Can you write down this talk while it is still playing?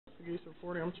Pegues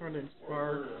reporting. I'm trying to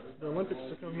inspire the Olympics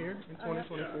to come here in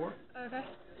 2024. Okay.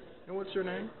 And what's your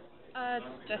name? It's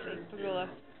Jesse Pagula.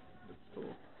 That's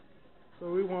cool.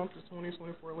 So we want the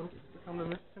 2024 Olympics to come to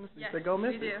Memphis, Tennessee. Yes, Say go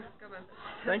Memphis. we do. Go Memphis.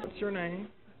 Thank you. What's your name?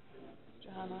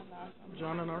 Johanna Narson.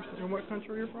 Johanna Narson. And what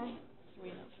country are you from?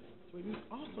 Sweden. Sweden.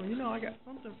 Awesome. You know, I got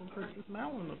something from Princess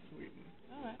Madeline of Sweden.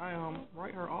 Alright. I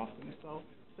write her often. So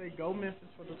say go Memphis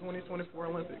for the 2024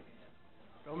 Olympics.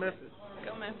 Go Memphis.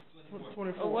 Go Memphis.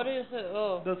 24. Oh, what is it?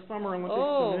 Oh. The Summer Olympics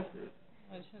Oh. in Memphis.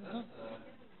 I didn't know.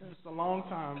 It's a long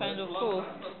time. Kind of cool.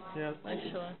 Yes. Thank you.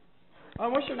 Actually.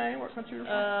 What's your name? What country are you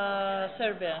from?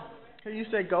 Serbia. Can you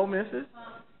say go Memphis?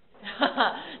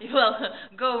 Well,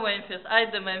 go Memphis. I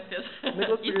the Memphis.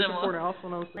 Nicholas Pegues reporting. Also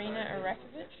known as Marina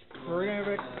Arakovich. Marina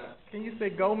Arakovich. Can you say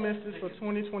go Memphis for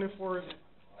 2024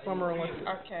 Summer Olympics?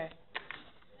 Okay.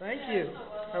 Thank you.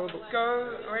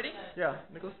 Go, ready? Yeah,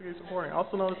 Nicholas Pegues reporting.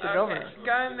 Also known as the governor.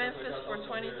 Go Memphis for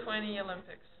 2020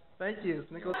 Olympics. Thank you,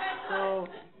 Nicholas. So,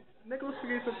 Nicholas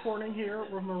Pegues reporting here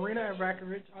with Marina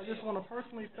Arakovich. I just want to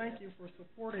personally thank you for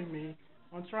supporting me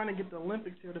on trying to get the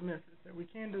Olympics here to Memphis. That we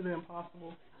can do the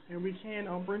impossible, and we can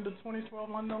bring the 2012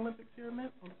 London Olympics here to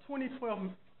Memphis.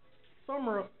 2024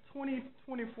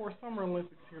 Summer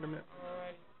Olympics here to Memphis.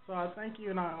 Alright. So I thank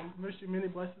you, and I wish you many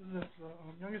blessings as the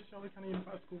youngest Shelby County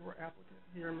Unified School Board applicant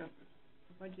here in Memphis.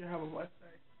 So thank you, and have a blessed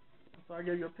day. So I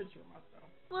gave you a picture of myself.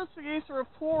 Nicholas Pegues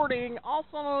reporting,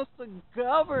 also known as the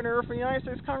governor for United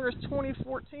States Congress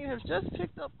 2014, has just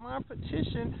picked up my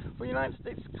petition for United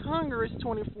States Congress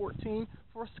 2014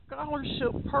 for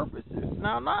scholarship purposes.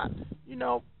 Now, I'm not,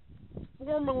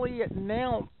 formally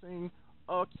announcing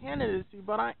a candidacy,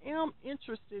 but I am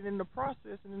interested in the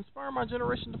process and inspire my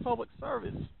generation to public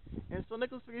service. And so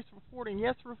Nicholas Pegues reporting,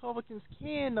 yes, Republicans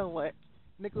can elect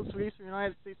Nicholas Pegues for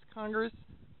United States Congress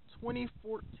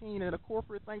 2014, and a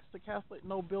corporate thanks to Catholic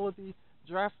nobility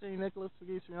drafting Nicholas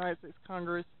Pegues for United States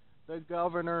Congress, the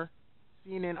governor,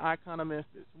 CNN icon of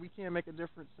Memphis. We can make a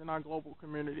difference in our global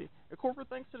community. A corporate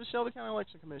thanks to the Shelby County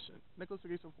Election Commission. Nicholas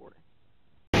Pegues reporting.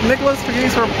 Nicholas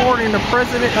Pegues reporting, the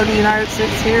President of the United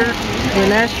States here in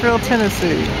Nashville,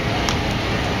 Tennessee.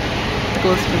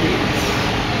 Nicholas Pegues.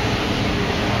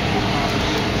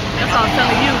 That's all I'm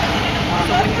telling you.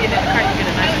 So when you get in the car, you get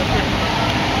a nice little picture.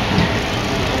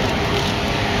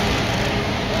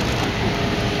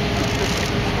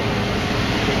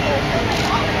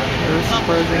 There's the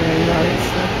President of the United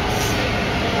States.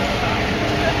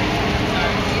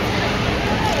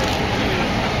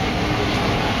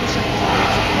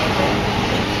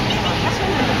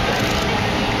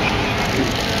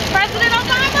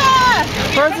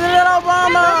 President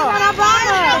Obama! President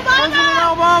Obama! President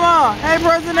Obama! Hey,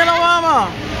 President Obama!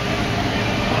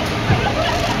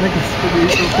 Nicholas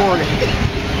Pegues reporting.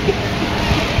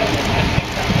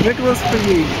 Nicholas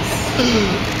Pegues.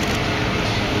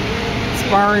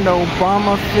 Inspiring the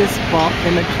Obama fist bump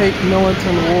and the Kate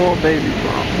Middleton royal baby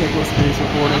bump. Nicholas Pegues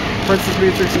reporting. Princess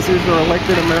Beatrix is your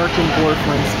elected American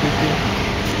boyfriend speaking.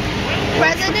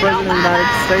 President of the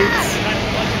United States.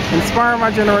 Inspire my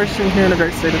generation here in the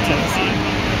great state of Tennessee.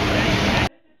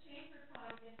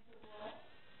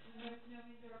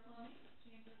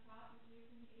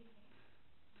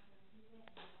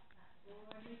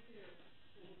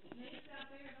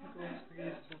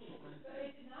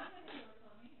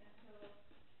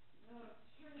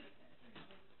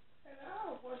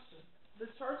 The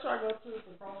church I go to is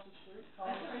across the street.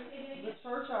 The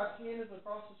church I attend is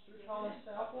across the street, Collins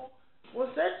Chapel. Was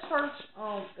that church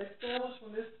established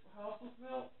when this house was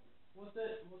built? Was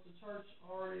the church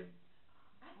already?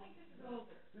 I think this is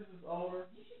older. This is older.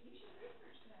 You should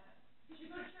research that. Did you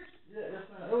go to church? Yeah, yes,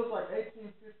 ma'am. It was like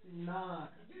 1859.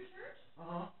 Your church?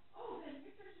 Oh, then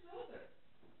your church is older.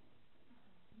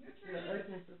 Your church. Yeah,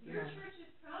 1859. Your church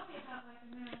is probably about like a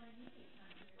Maryland Indian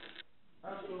time period.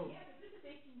 Absolutely. Yeah, but this is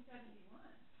 1871.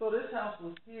 So this house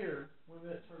was here when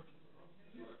that church was built.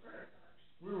 You were first.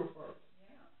 We were first.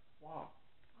 Yeah. Wow.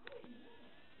 I didn't know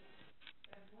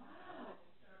that. Wow. To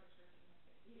start a church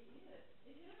in Memphis.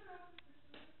 It is. Is it ever open for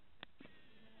service?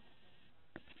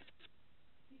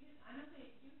 Because I know they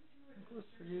do tour. Nicholas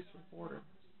Pegues reporting.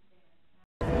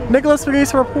 Nicholas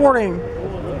Pegues reporting.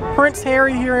 Prince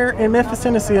Harry here in Memphis,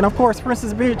 Tennessee, and of course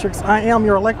Princess Beatrix. I am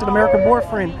your elected American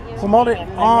boyfriend. Promoted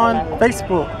on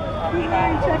Facebook.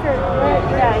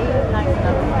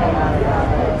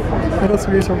 Nicholas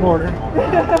Pegues reporting.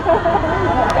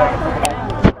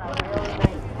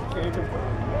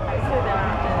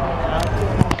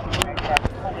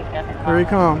 Here he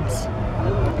comes.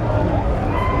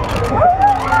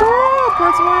 Woo!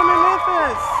 Prince William in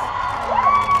Memphis.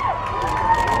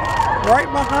 Right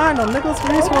behind him, Nicholas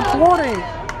Pegues reporting.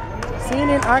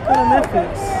 CNN icon of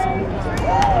Memphis.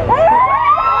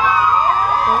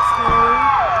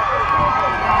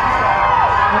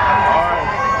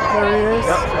 There he is.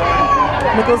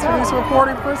 Nicholas Pegues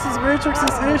reporting Princess Beatrix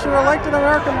is your elected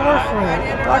American boyfriend.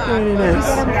 Documenting this.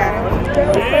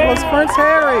 Was Prince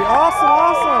Harry. Awesome,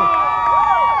 awesome.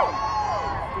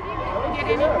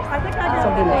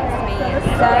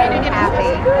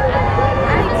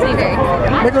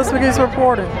 Nicholas Pegues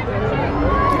reporting.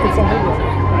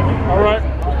 All right.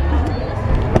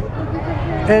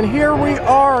 And here we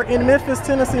are in Memphis,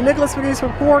 Tennessee. Nicholas Pegues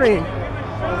reporting.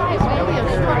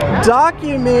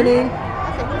 Documenting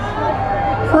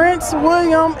Prince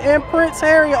William and Prince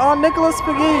Harry on Nicholas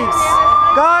Pegues.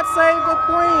 God save the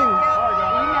Queen.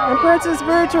 And Princess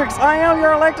Beatrix, I am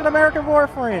your elected American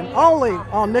boyfriend. Only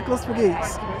on Nicholas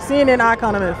Pegues, CNN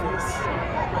icon of Memphis.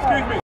 Excuse me.